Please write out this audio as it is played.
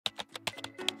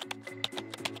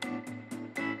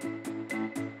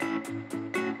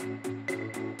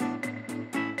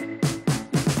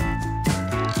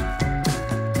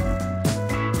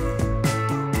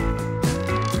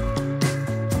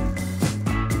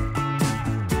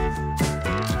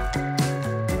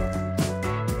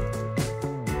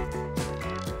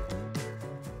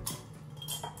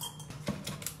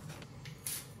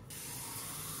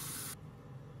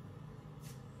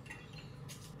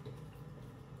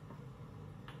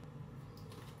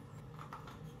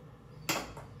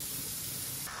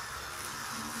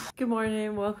Good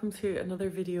morning, welcome to another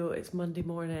video. It's Monday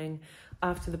morning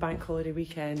after the bank holiday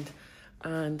weekend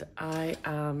and I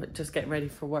am just getting ready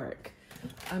for work.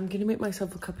 I'm gonna make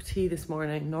myself a cup of tea this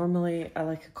morning. Normally I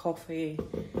like a coffee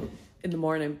in the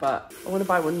morning, but I want to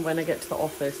buy one when I get to the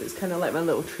office. It's kind of like my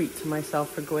little treat to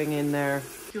myself for going in there.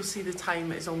 You'll see the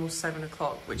time is almost 7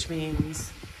 o'clock, which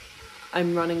means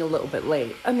I'm running a little bit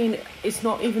late. I mean, it's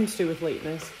not even to do with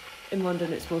lateness. In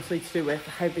London, it's mostly to do with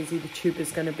how busy the tube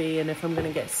is going to be and if I'm going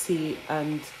to get a seat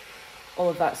and all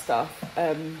of that stuff.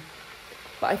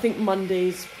 But I think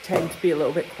Mondays tend to be a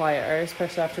little bit quieter,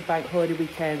 especially after bank holiday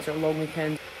weekends or long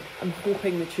weekends. I'm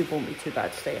hoping the tube won't be too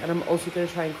bad today, and I'm also going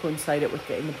to try and coincide it with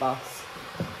getting the bus.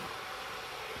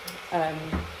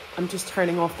 I'm just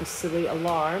turning off the silly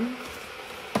alarm.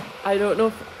 I don't know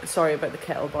if... Sorry about the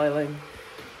kettle boiling.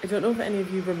 I don't know if any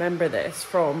of you remember this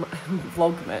from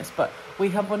Vlogmas, but we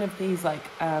have one of these like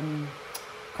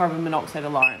carbon monoxide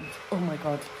alarms. Oh my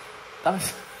god,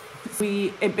 that's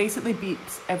it basically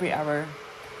beeps every hour,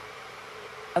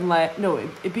 unless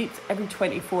it beeps every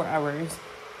 24 hours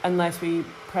unless we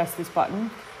press this button,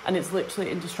 and it's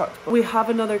literally indestructible. We have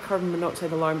another carbon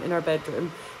monoxide alarm in our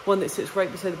bedroom, one that sits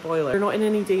right beside the boiler. We're not in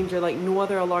any danger, like no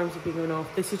other alarms have been going off.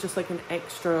 This is just like an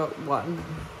extra one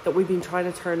that we've been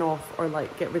trying to turn off or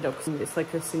like get rid of because it's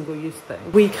like a single use thing.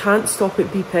 We can't stop it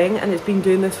beeping, and it's been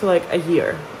doing this for like a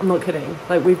year. I'm not kidding.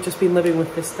 Like we've just been living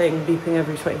with this thing beeping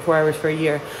every 24 hours for a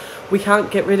year. We can't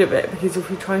get rid of it because if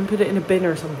we try and put it in a bin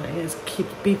or something, it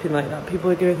keeps beeping like that. People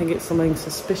are going to think it's something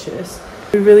suspicious.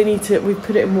 We really need to, we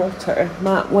put it in water.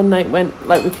 Matt one night went,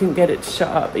 like we couldn't get it to shut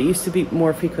up. It used to beep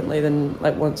more frequently than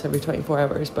like once every 24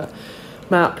 hours, but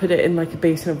Matt put it in like a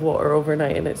basin of water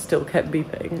overnight and it still kept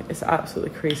beeping. It's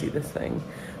absolutely crazy, this thing.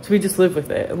 So we just live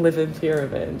with it and live in fear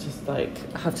of it and just like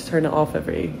have to turn it off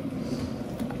every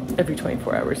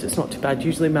 24 hours. It's not too bad.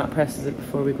 Usually Matt presses it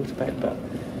before we go to bed, but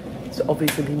it's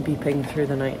obviously been beeping through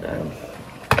the night now.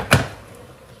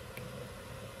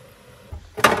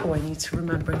 Oh, I need to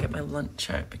remember and get my lunch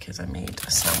out because I made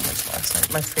a sandwich last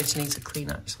night. My fridge needs a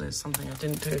clean, actually. It's something I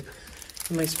didn't do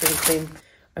in my spring clean.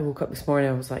 I woke up this morning,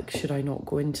 I was like, should I not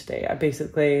go in today?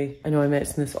 I know I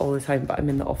mention this all the time, but I'm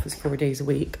in the office 4 days a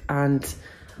week, and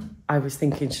I was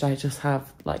thinking, should I just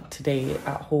have like today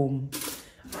at home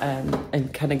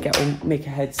and kind of make a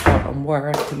head start on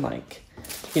work, and like,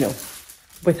 you know,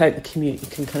 without the commute, you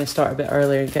can kind of start a bit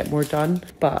earlier and get more done.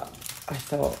 But I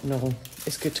thought, no,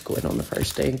 it's good to go in on the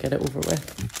first day and get it over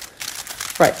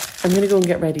with. Right, I'm gonna go and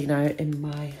get ready now in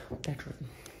my bedroom.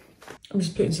 I'm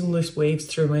just putting some loose waves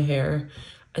through my hair,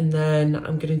 and then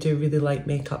I'm gonna do really light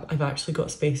makeup. I've actually got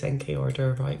Space NK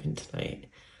order arriving tonight.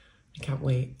 I can't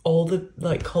wait. All the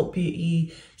like Cult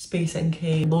Beauty, Space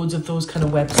NK, loads of those kind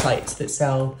of websites that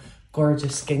sell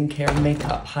gorgeous skincare and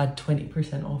makeup had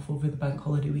 20% off over the bank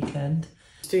holiday weekend.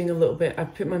 Just doing a little bit,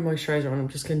 I've put my moisturiser on, I'm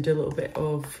just gonna do a little bit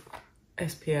of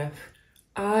SPF.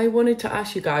 I wanted to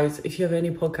ask you guys if you have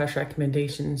any podcast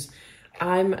recommendations.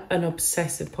 I'm an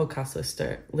obsessive podcast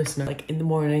listener. Like in the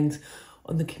mornings,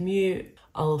 on the commute,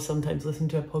 I'll sometimes listen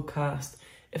to a podcast.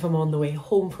 If I'm on the way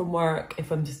home from work, if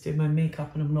I'm just doing my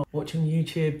makeup and I'm not watching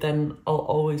YouTube, then I'll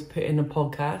always put in a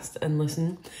podcast and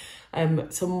listen.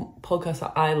 Some podcasts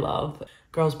that I love,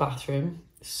 Girls Bathroom,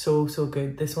 so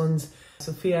good. This one's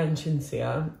Sophia and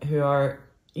Chinzia, who are,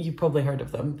 you've probably heard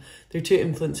of them. They're two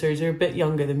influencers. They're a bit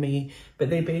younger than me, but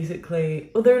they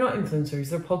basically, well, they're not influencers,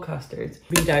 they're podcasters.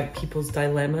 Read out people's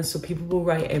dilemmas. So people will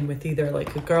write in with either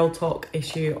like a girl talk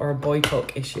issue or a boy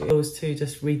talk issue. Those two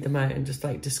just read them out and just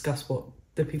like discuss what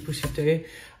the people should do.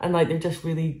 And like, they're just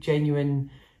really genuine,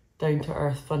 down to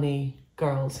earth, funny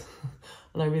girls.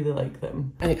 And I really like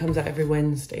them. And it comes out every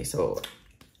Wednesday, so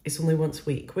it's only once a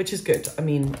week, which is good. I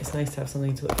mean, it's nice to have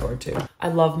something to look forward to. I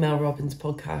love Mel Robbins'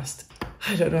 podcast.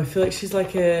 I don't know, I feel like she's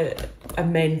like a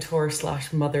mentor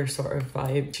slash mother sort of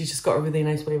vibe. She's just got a really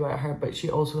nice way about her, but she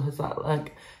also has that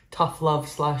like tough love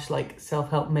slash like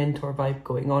self-help mentor vibe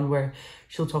going on, where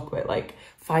she'll talk about like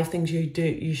 5 things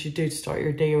you should do to start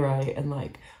your day right, and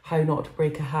like how not to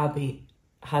break a habit.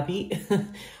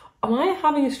 Am I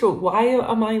having a stroke? Why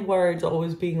are my words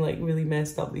always being like really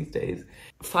messed up these days?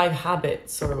 5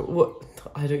 habits or what?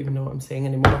 I don't even know what I'm saying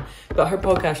anymore. But her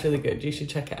podcast's really good. You should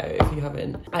check it out if you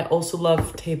haven't. I also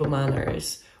love Table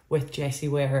Manners with Jessie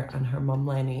Ware and her mum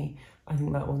Lenny. I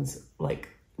think that one's like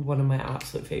one of my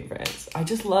absolute favourites. I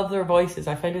just love their voices.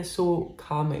 I find it so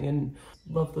calming and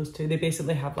love those two. They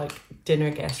basically have like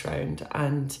dinner guests round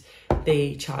and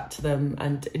they chat to them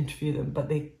and interview them,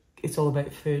 but it's all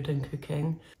about food and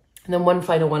cooking. And then one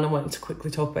final one I wanted to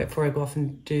quickly talk about before I go off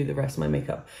and do the rest of my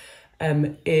makeup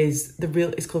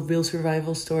it's called Real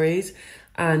Survival Stories,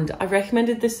 And I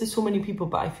recommended this to so many people,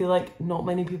 but I feel like not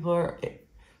many people are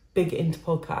big into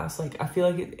podcasts. Like, I feel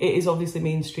like it is obviously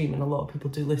mainstream and a lot of people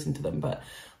do listen to them, but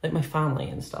like my family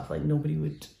and stuff, like nobody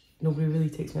really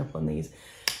takes me up on these.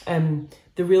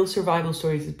 The Real Survival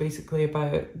Stories is basically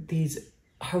about these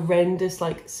horrendous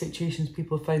like situations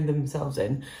people find themselves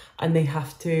in, and they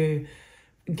have to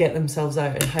get themselves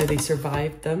out and how they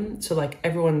survived them. So like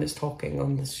everyone that's talking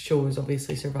on this show has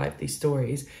obviously survived these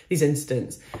stories, these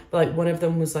incidents. But like one of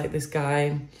them was like this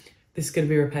guy, this is going to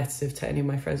be repetitive to any of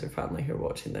my friends or family who are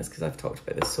watching this because I've talked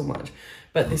about this so much,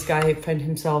 but this guy found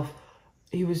himself,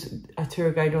 he was a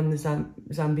tour guide on the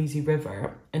Zambezi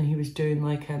River, and he was doing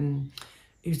like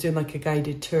a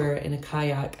guided tour in a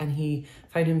kayak, and he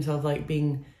found himself like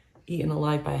being eaten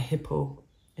alive by a hippo,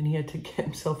 and he had to get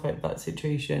himself out of that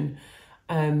situation.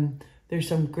 There's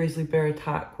some grizzly bear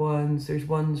attack ones. There's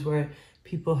ones where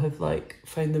people have like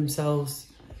found themselves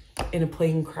in a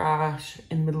plane crash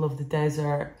in the middle of the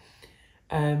desert.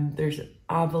 There's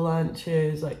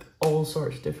avalanches, like all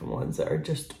sorts of different ones that are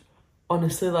just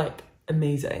honestly like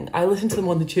amazing. I listen to them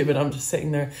on the tube and I'm just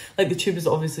sitting there, like the tube is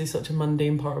obviously such a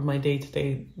mundane part of my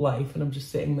day-to-day life, and I'm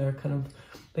just sitting there kind of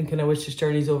thinking I wish this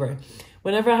journey's over.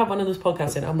 Whenever I have one of those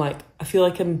podcasts in, I'm like, I feel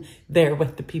like I'm there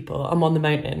with the people. I'm on the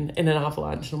mountain in an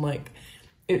avalanche, and I'm like,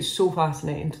 it's so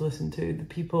fascinating to listen to. The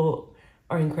people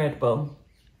are incredible.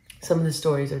 Some of the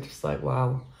stories are just like,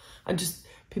 wow. And just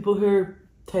people who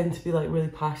tend to be like really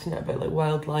passionate about like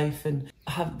wildlife, and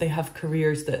they have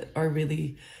careers that are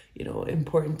really, you know,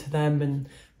 important to them and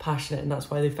passionate, and that's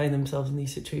why they find themselves in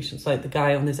these situations. Like the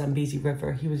guy on the Zambezi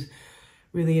River, he was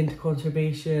really into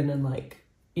conservation and like,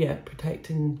 yeah,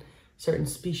 protecting certain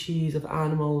species of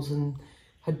animals, and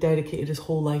had dedicated his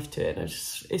whole life to it. And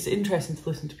it's interesting to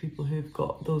listen to people who've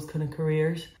got those kind of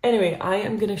careers. Anyway, I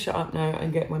am gonna shut up now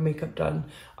and get my makeup done.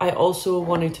 I also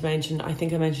wanted to mention, I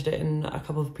think I mentioned it in a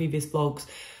couple of previous vlogs,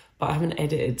 but I haven't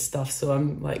edited stuff, so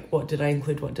I'm like, what did I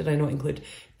include, what did I not include?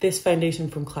 This foundation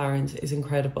from Clarins is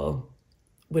incredible.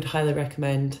 Would highly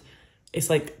recommend. It's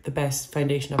like the best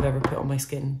foundation I've ever put on my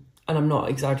skin, and I'm not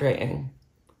exaggerating.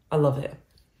 I love it.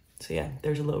 So yeah,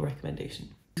 there's a little recommendation.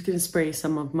 I'm just gonna spray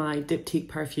some of my Diptyque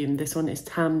perfume. This one is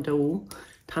Tam Dao.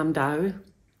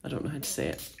 I don't know how to say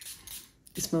it.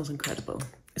 It smells incredible.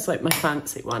 It's like my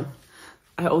fancy one.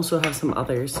 I also have some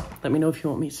others. Let me know if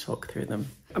you want me to talk through them.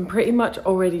 I'm pretty much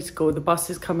all ready to go. The bus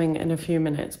is coming in a few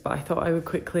minutes, but I thought I would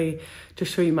quickly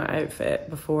just show you my outfit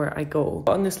before I go.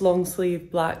 On this long sleeve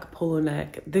black polo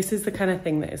neck, this is the kind of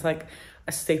thing that is like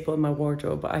a staple in my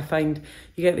wardrobe. I find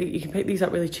you can pick these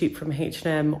up really cheap from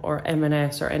H&M or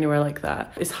M&S or anywhere like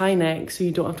that. It's high neck, so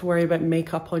you don't have to worry about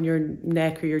makeup on your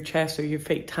neck or your chest or your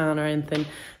fake tan or anything.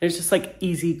 It's just like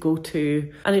easy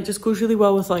go-to, and it just goes really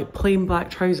well with like plain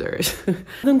black trousers.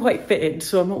 I'm quite fitted,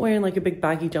 so I'm not wearing like a big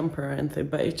baggy jumper or anything,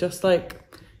 but it's just like,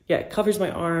 yeah, it covers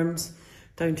my arms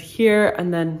down to here,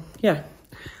 and then yeah,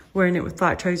 wearing it with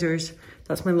black trousers.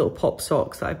 That's my little pop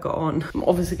socks that I've got on. I'm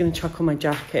obviously going to chuck on my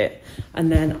jacket,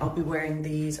 and then I'll be wearing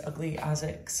these ugly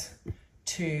Asics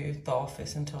to the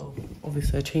office until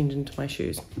obviously I change into my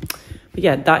shoes. But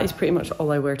yeah, that is pretty much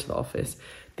all I wear to the office.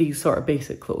 These sort of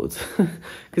basic clothes,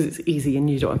 because it's easy and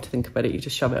you don't have to think about it, you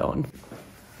just shove it on.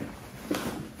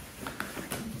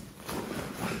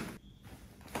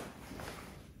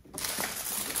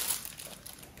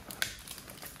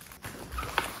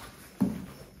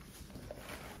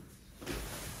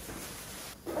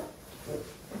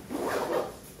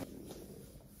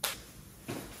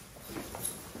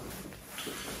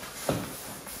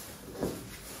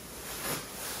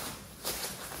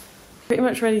 Pretty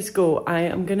much ready to go. I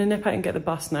am gonna nip out and get the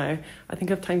bus now. I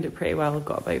think I've timed it pretty well. I've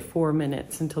got about 4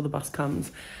 minutes until the bus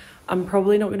comes. I'm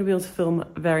probably not gonna be able to film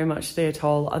very much today at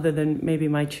all, other than maybe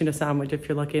my tuna sandwich if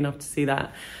you're lucky enough to see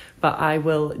that. But I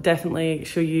will definitely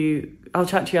show you, I'll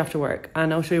chat to you after work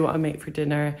and I'll show you what I make for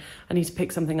dinner. I need to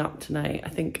pick something up tonight. I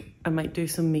think I might do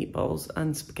some meatballs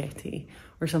and spaghetti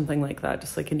or something like that,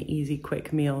 just like an easy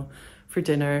quick meal for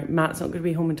dinner. Matt's not going to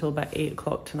be home until about 8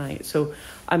 o'clock tonight, so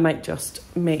I might just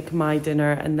make my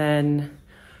dinner and then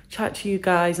chat to you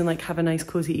guys and like have a nice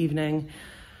cozy evening,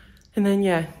 and then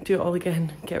yeah, do it all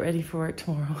again, get ready for work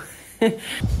tomorrow.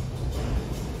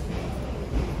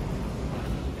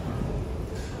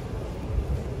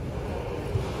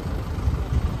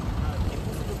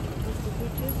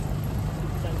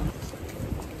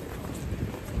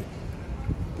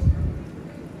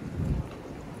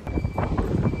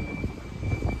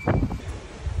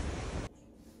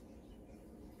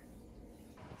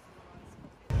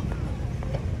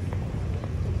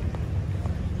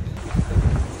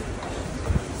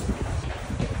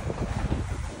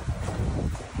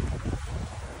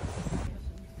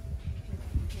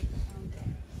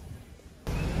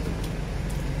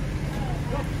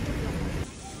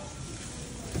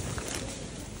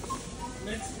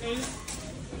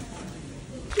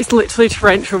 It's literally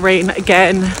torrential rain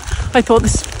again. I thought the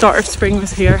start of spring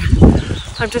was here.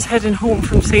 I'm just heading home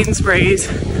from Sainsbury's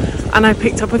and I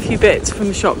picked up a few bits from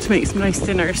the shop to make some nice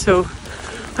dinner, so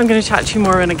I'm going to chat to you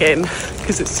more in again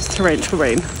because it's just torrential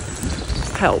rain.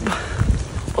 Help.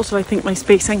 Also, I think my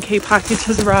Space NK package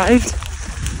has arrived,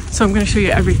 so I'm going to show you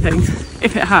everything.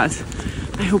 If it has.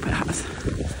 I hope it has.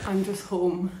 I'm just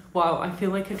home. Wow, I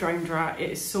feel like a drowned rat. It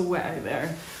is so wet out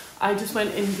there. I just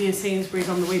went in via Sainsbury's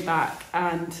on the way back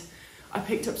and I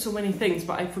picked up so many things,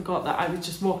 but I forgot that I was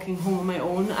just walking home on my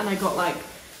own, and I got like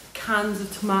cans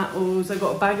of tomatoes, I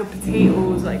got a bag of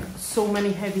potatoes, like so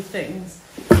many heavy things,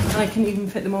 and I can even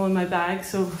fit them all in my bag,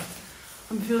 so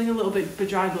I'm feeling a little bit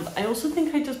bedraggled. I also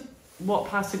think I just walked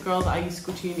past a girl that I used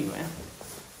to go to uni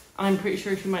with, and I'm pretty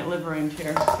sure she might live around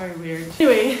here. It's very weird.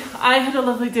 Anyway, I had a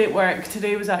lovely day at work.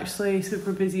 Today was actually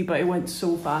super busy, but it went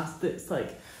so fast. It's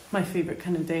like my favourite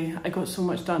kind of day. I got so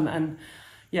much done, and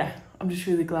yeah, I'm just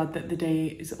really glad that the day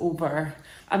is over.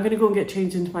 I'm gonna go and get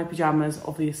changed into my pajamas,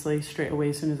 obviously, straight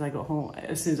away as soon as I get home.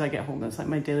 That's like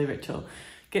my daily ritual.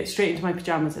 Get straight into my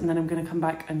pajamas, and then I'm gonna come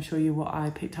back and show you what I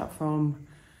picked up from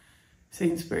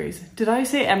Sainsbury's. Did I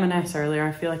say M&S earlier?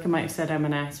 I feel like I might have said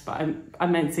M&S, but I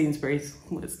meant Sainsbury's.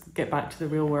 Let's get back to the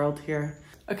real world here.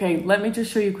 Okay, let me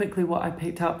just show you quickly what I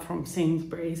picked up from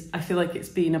Sainsbury's. I feel like it's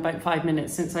been about 5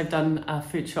 minutes since I've done a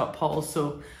food shop haul,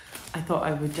 so I thought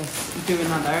I would just do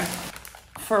another.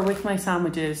 With my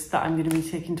sandwiches that I'm going to be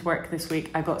taking to work this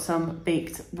week, I got some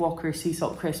baked Walker sea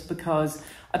salt crisps because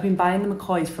I've been buying the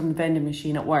McCoys from the vending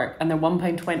machine at work, and they're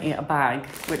 £1.20 a bag,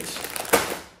 which,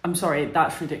 I'm sorry,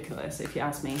 that's ridiculous if you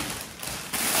ask me.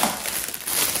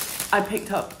 I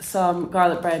picked up some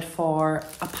garlic bread for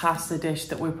a pasta dish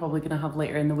that we're probably going to have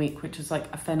later in the week, which is like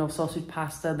a fennel sausage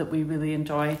pasta that we really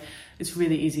enjoy. It's a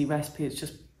really easy recipe. It's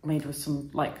just made with some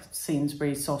like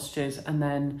Sainsbury's sausages and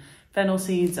then fennel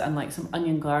seeds and like some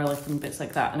onion, garlic and bits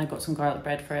like that, and I got some garlic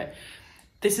bread for it.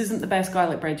 This isn't the best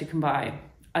garlic bread you can buy,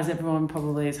 as everyone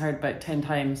probably has heard about 10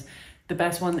 times. The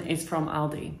best one is from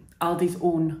Aldi. Aldi's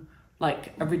own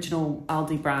like original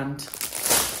Aldi brand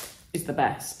is the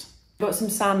best. Got some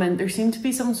salmon. There seemed to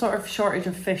be some sort of shortage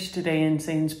of fish today in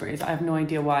Sainsbury's. I have no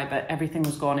idea why, but everything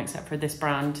was gone except for this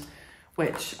brand,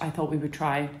 which I thought we would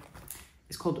try.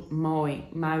 It's called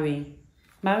Maui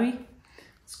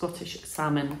Scottish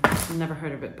salmon. I've never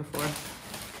heard of it before.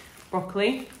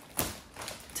 Broccoli.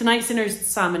 Tonight's dinner is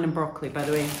salmon and broccoli, by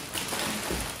the way.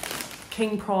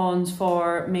 King prawns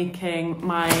for making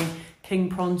my king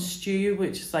prawn stew,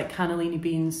 which is like cannellini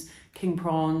beans, king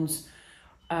prawns,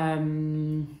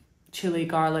 chili,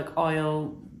 garlic,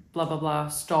 oil, blah, blah, blah,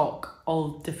 stock, all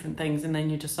different things. And then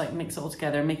you just like mix it all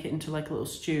together, make it into like a little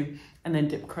stew, and then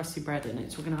dip crusty bread in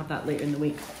it. So we're gonna have that later in the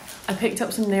week. I picked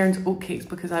up some Nairn's oatcakes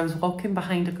because I was walking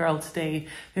behind a girl today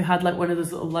who had like one of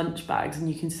those little lunch bags, and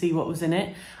you can see what was in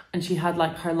it. And she had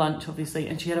like her lunch, obviously,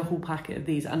 and she had a whole packet of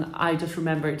these. And I just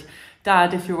remembered,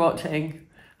 Dad, if you're watching,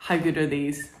 how good are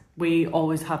these? We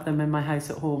always have them in my house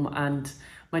at home, and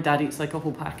my dad eats like a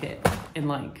whole packet in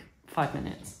like 5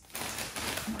 minutes.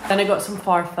 Then I got some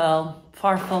farfalle,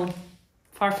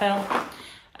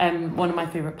 one of my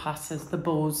favourite pastas, the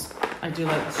bows. I do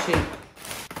like the shape.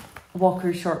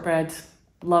 Walker's shortbread.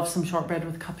 Love some shortbread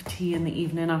with a cup of tea in the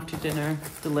evening after dinner.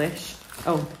 Delish.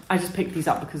 Oh, I just picked these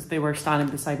up because they were standing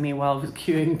beside me while I was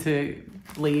queuing to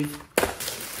leave.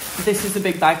 This is a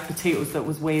big bag of potatoes that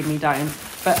was weighing me down.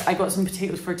 But I got some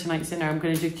potatoes for tonight's dinner. I'm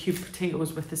going to do cubed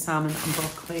potatoes with the salmon and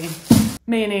broccoli.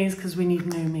 Mayonnaise, because we need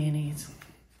new mayonnaise.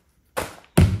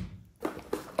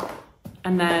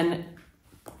 And then,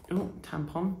 oh,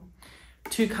 tampon.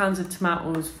 2 cans of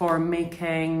tomatoes for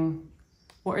making,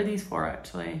 what are these for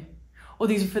actually? Oh,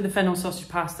 these are for the fennel sausage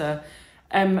pasta.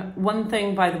 One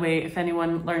thing, by the way, if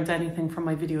anyone learns anything from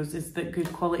my videos, is that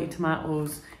good quality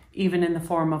tomatoes, even in the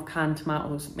form of canned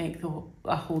tomatoes, make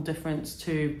a whole difference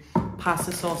to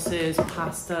pasta sauces,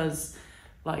 pastas,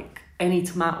 like any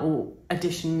tomato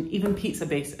addition, even pizza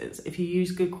bases. If you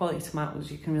use good quality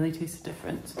tomatoes, you can really taste the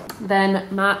difference. Then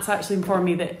Matt's actually informed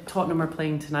me that Tottenham are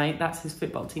playing tonight. That's his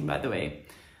football team, by the way.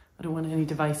 I don't want any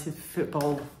divisive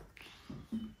football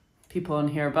people on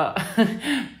here, but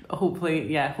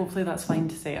hopefully, yeah, hopefully that's fine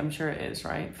to say. I'm sure it is,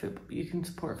 right? You can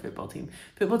support a football team.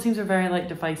 Football teams are very like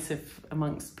divisive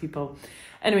amongst people.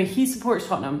 Anyway, he supports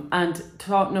Tottenham, and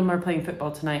Tottenham are playing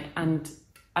football tonight, and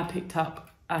I picked up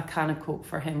a can of Coke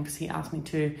for him because he asked me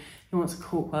to. He wants a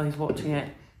Coke while he's watching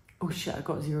it. Oh shit, I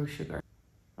got 0 sugar.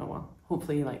 Oh well,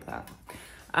 hopefully you like that.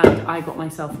 And I got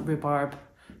myself a rhubarb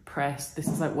press. This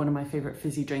is like one of my favourite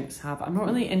fizzy drinks to have. I'm not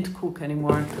really into Coke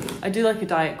anymore. I do like a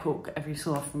Diet Coke every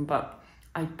so often, but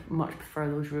I much prefer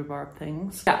those rhubarb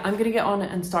things. Yeah, I'm gonna get on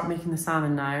it and start making the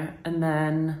salmon now, and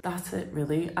then that's it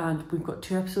really. And we've got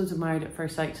 2 episodes of Married at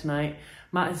First Sight tonight.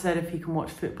 Matt has said if he can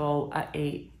watch football at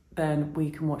 8, then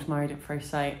we can watch Married at First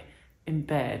Sight in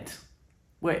bed,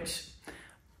 which,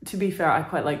 to be fair, I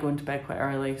quite like going to bed quite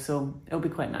early, so it'll be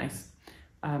quite nice.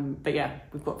 But yeah,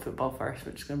 we've got football first,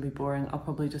 which is going to be boring. I'll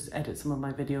probably just edit some of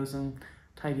my videos and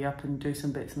tidy up and do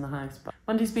some bits in the house. But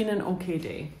Monday's been an okay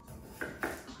day.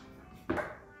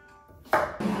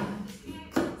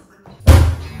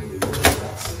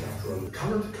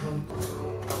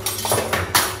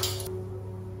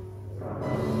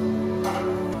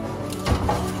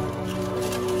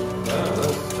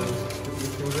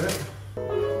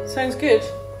 Sounds good.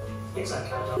 Sure.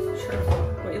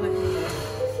 What are you looking for?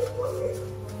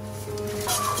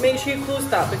 Make sure you close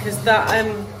that because that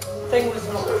thing was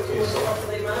not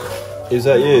properly matched. Is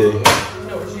that you?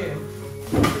 No, it was you.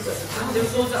 There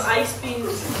was loads of ice being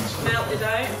melted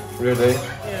out. Really?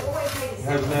 Yeah.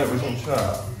 How do you know it was on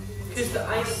sharp? Because the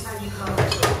ice is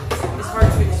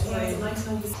hard to explain.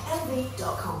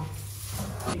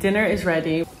 Dinner is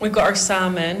ready. We've got our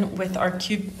salmon with our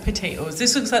cubed potatoes.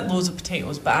 This looks like loads of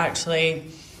potatoes, but actually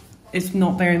it's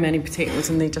not very many potatoes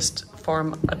and they just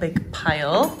form a big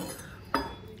pile.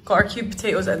 Got our cubed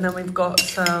potatoes, and then we've got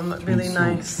some really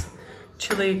nice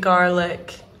chili,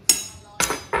 garlic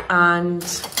and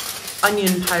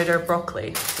onion powder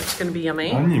broccoli, which is going to be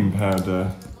yummy. Onion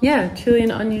powder? Yeah, chili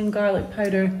and onion garlic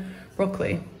powder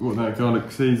broccoli. What, that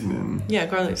garlic seasoning? Yeah,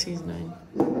 garlic seasoning.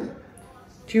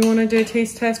 Do you want to do a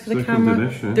taste test for the It's camera?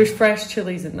 delicious. There's fresh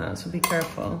chilies in that, so be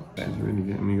careful. This is really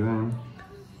getting me going.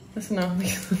 That's enough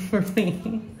for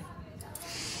me.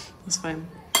 That's fine.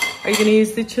 Are you going to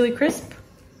use the chili crisp?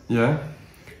 Yeah.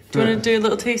 Do you want to do a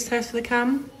little taste test for the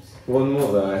cam? One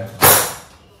more though.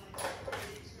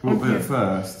 What bit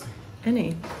first?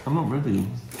 Any. I'm not ready.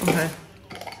 Okay.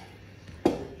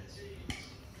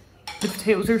 The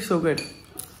potatoes are so good.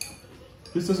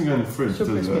 This doesn't go in the fridge, So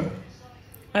does crispy.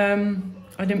 it?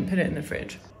 I didn't put it in the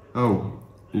fridge. Oh,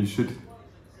 you should. It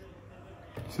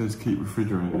says keep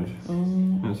refrigerated.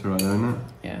 That's right, isn't it?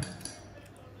 Yeah.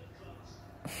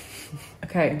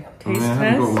 Okay, I taste mean, I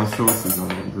haven't got all test. my sauces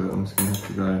on it, but I'm just gonna have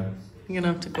to go. You're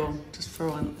gonna have to go, just for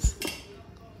once.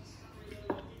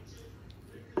 A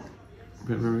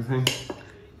bit of everything.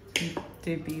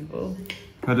 Do Beeble.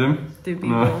 Pardon? Do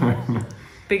Beeble. No.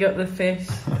 Big up the fish.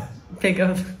 Big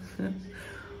up.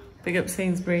 Big up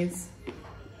Sainsbury's.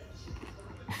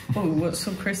 Oh, what's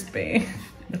so crispy?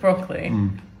 The broccoli.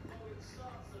 Mm.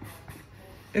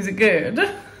 Is it good?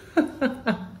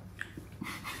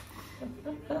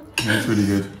 Yeah, it's really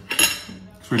good.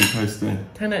 It's really tasty.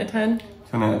 10 out of 10?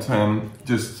 10 out of 10.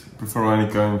 Just before I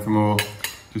go in for more,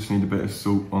 just need a bit of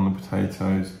salt on the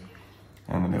potatoes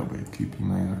and a little bit of Kewpie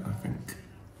mayo, I think.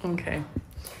 Okay.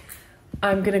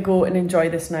 I'm gonna go and enjoy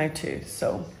this now too.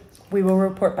 So we will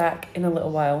report back in a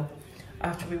little while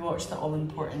after we watch the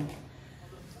all-important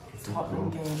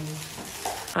Tottenham game.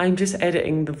 I'm just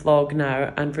editing the vlog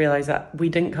now and realise that we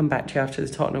didn't come back to you after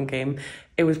the Tottenham game.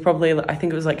 It was probably, I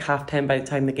think it was like 10:30 by the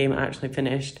time the game actually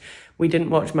finished. We didn't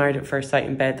watch Married at First Sight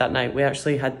in bed that night. We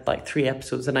actually had like 3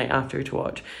 episodes the night after to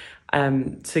watch.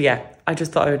 So yeah, I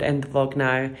just thought I would end the vlog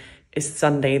now. It's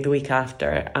Sunday, the week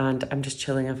after, and I'm just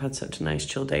chilling. I've had such a nice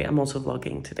chill day. I'm also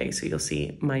vlogging today, so you'll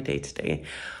see my day today.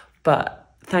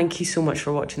 But thank you so much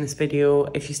for watching this video.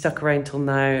 If you stuck around till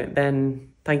now, then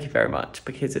thank you very much,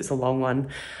 because it's a long one.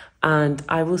 And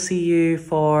I will see you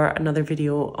for another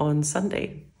video on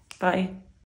Sunday. Bye.